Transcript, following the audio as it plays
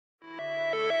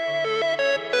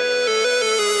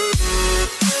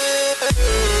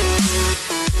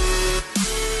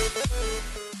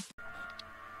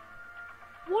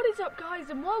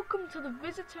and welcome to the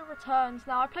Visitor Returns.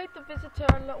 Now, I played the Visitor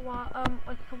a little while,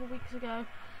 like a couple of weeks ago,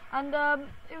 and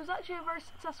it was actually a very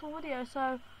successful video,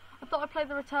 so I thought I'd play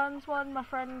the Returns one. My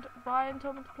friend Brian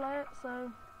told me to play it, so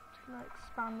I'm just going to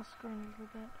expand the screen a little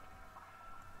bit.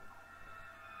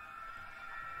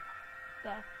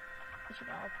 There. Actually,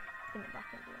 no, I'll bring it back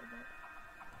in a little bit.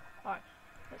 Alright,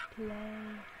 let's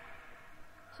play.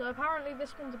 So apparently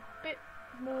this one's a bit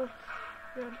more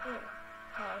than... Oh,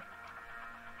 sorry.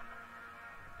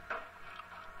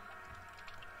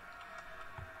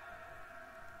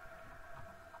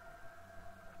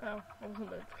 Oh, I wasn't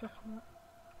going to click on that.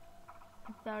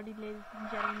 I'm sorry, ladies and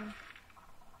gentlemen.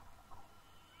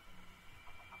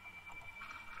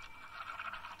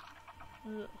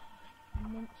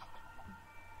 Monster.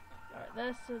 Alright,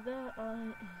 there, so there, let's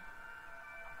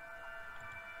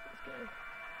go.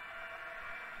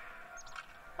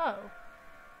 Oh.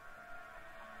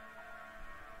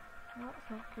 Well,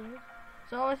 that's not good.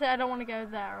 So obviously I don't want to go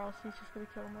there, or else he's just going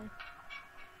to kill me.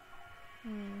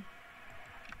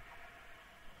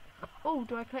 Oh,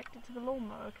 do I connect it to the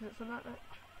lawnmower because it's electric?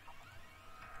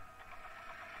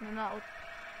 And that'll...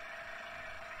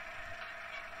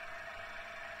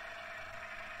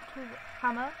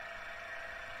 Hammer.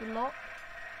 The lock.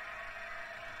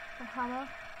 The hammer.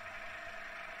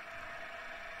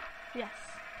 Yes.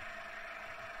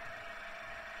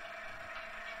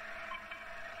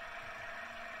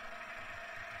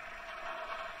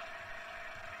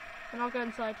 And I'll go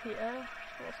inside here.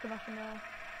 What's going to happen now?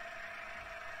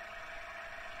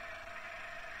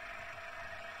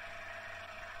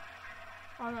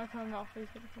 Oh no, turn it off, he's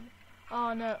gonna come.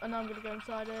 Oh no, and I'm gonna go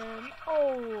inside him.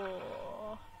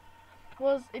 Oh!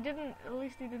 It didn't, at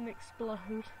least he didn't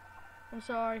explode. I'm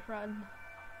sorry, friend.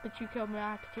 But you killed me,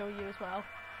 I had to kill you as well.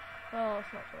 Oh,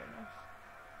 it's not very nice.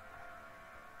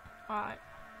 Alright,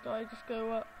 do I just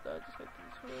go up? Do I just go to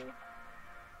this wall?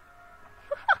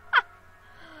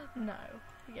 No,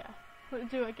 yeah.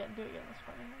 Do it again, that's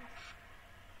funny.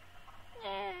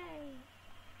 Yay!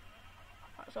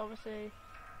 Alright, so obviously...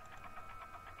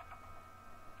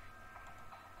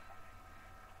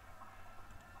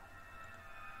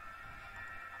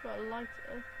 Got a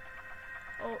lighter.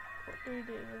 Oh, what do we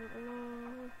do?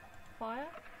 Fire?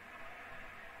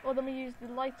 Or then we use the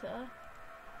lighter.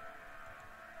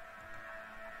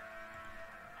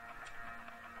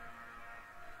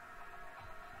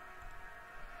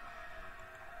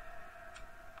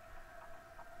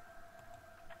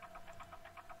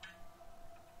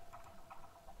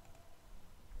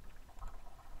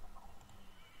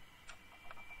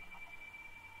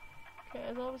 Okay,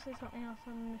 there's obviously something else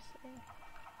I'm missing.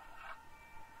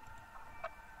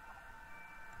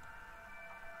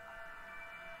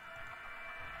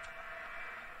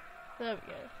 There we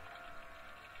go.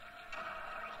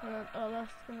 And then, oh,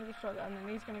 that's going to destroy that, and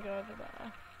then he's going to go over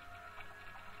there.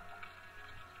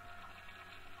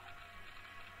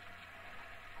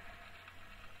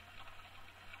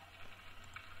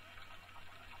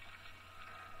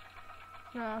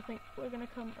 No, I think we're going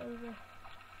to come over.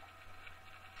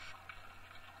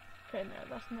 Okay, no,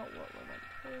 that's not what we're meant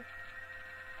to do.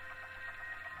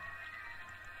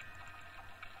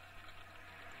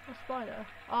 A spider.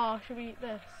 Oh, should we eat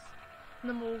this? And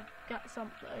then we'll get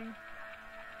something.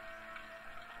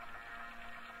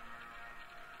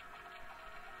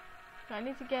 Okay, I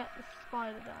need to get the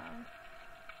spider down.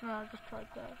 No, I just tried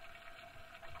that.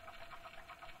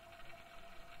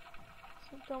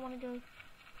 So I don't want to go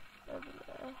over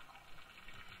there.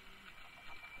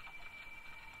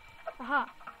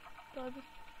 Aha! So I just...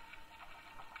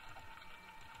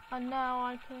 And now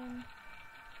I can...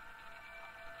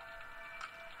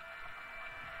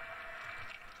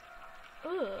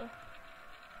 Ugh.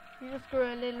 You just grew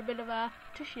a little bit of a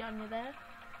tushy on you there.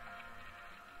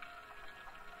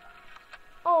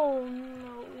 Oh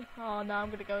no. Oh no,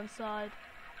 I'm gonna go inside.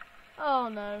 Oh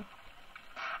no.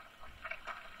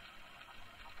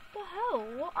 What the hell?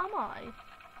 What am I?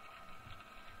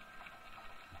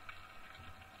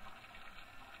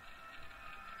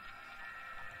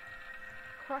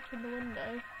 Crack in the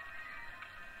window.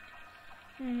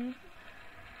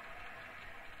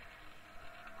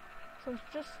 So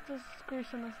it's just as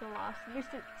gruesome as the last. At least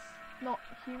it's not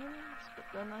humans, but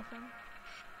they're nice things.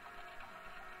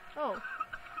 Oh.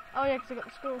 Oh yeah, because I got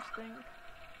the squirrel stink.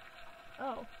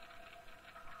 Oh.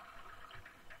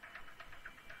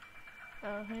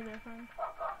 Oh, hey there, friend.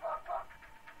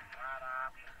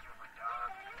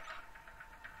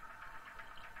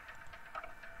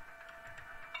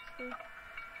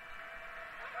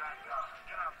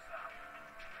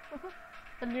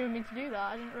 I didn't even mean to do that.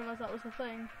 I didn't realise that was the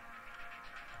thing.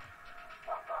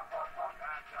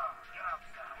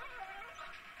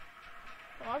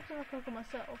 if I click on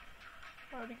myself.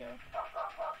 Where would he go?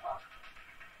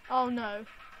 Oh no.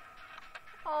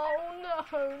 Oh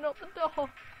no, not the door.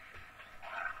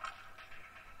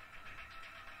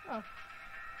 Oh.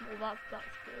 Well,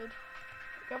 that's good.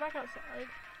 Go back outside.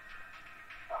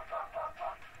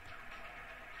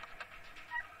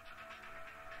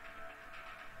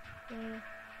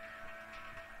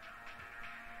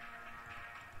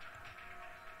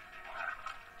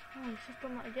 Oh, he's just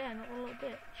done that again, that little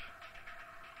bitch.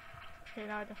 Okay,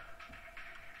 now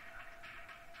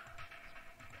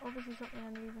obviously something I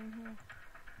need in here.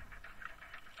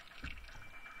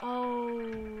 Oh,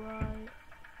 right.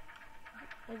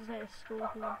 I just hate a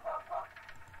scorpion.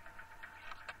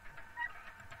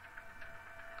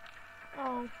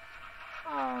 Oh.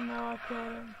 Oh no, I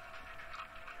killed him.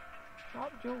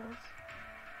 Sharp jaws.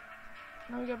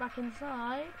 Now we go back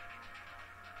inside.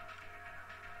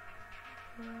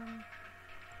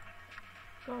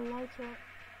 Got a lighter up.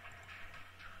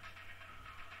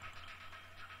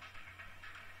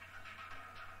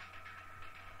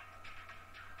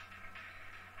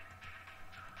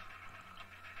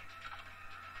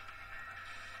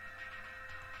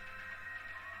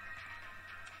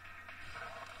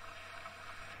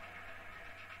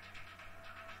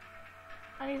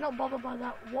 And he's not bothered by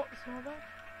that whatsoever.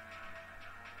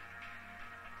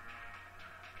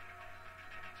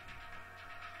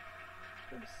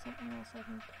 There's something else I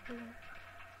can kill.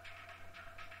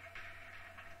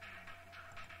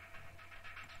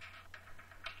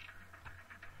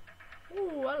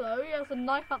 Ooh, hello, he has a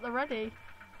knife at the ready.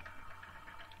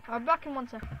 I'm back in 1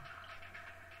 second.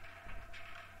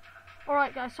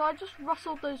 Alright guys, so I just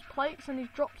rustled those plates and he's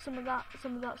dropped some of that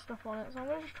stuff on it. So I'm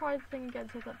gonna just try the thing again,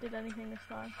 see if that did anything this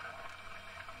time.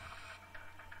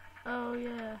 Oh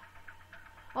yeah.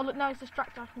 Oh look, now he's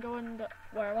distracted, I can go in.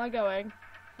 Where am I going?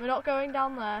 We're not going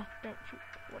down there. Don't shoot.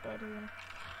 What do I do then?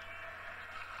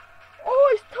 Oh,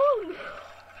 his tongue!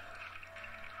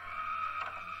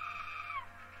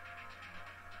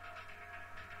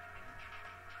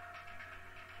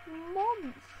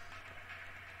 Months.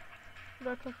 Should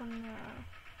I click on there?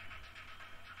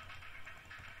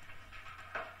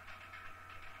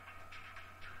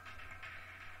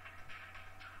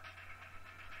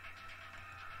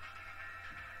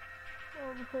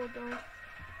 Oh, record dog.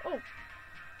 Oh!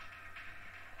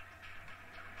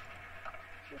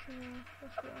 What's in there?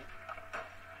 What's that?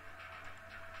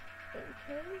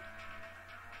 Okay.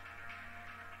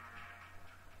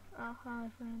 Oh, hi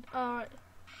friend. Alright.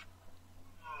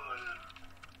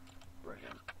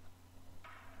 Brilliant.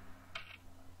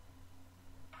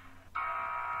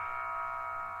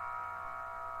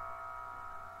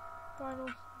 Final.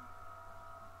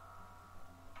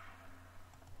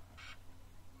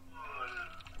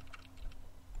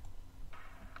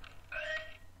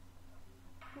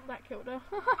 That killed her.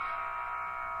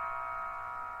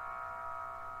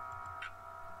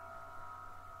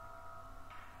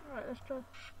 Alright, let's try.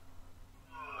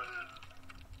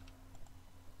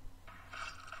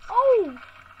 Oh!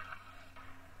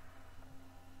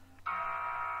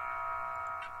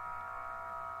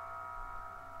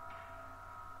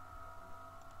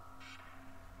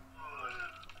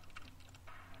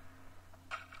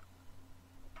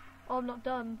 Oh, I'm not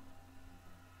done.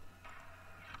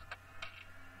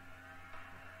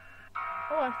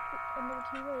 Oh, another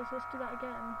 2 ways. Let's do that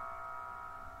again.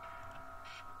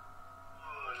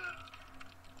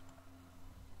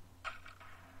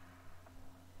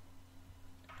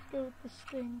 Let's go with the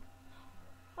sting.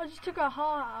 I just took her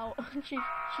heart out, and she's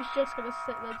just gonna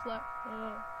sit there, just like.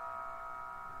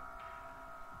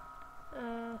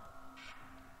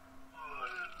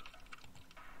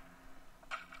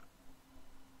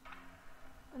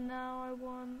 And now I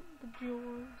want the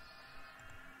jaws.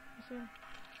 You see?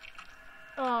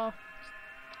 Oh,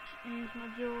 just use my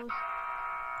jaws.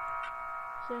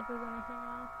 See if there's anything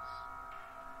else.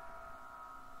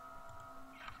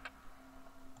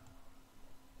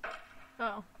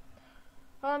 Oh.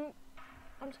 I'm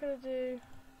just gonna do.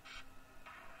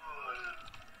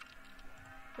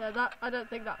 Yeah, that I don't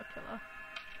think that would kill her.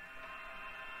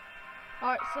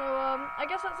 Alright, so I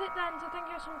guess that's it then. So thank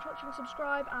you so much for watching,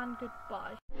 subscribe, and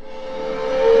goodbye.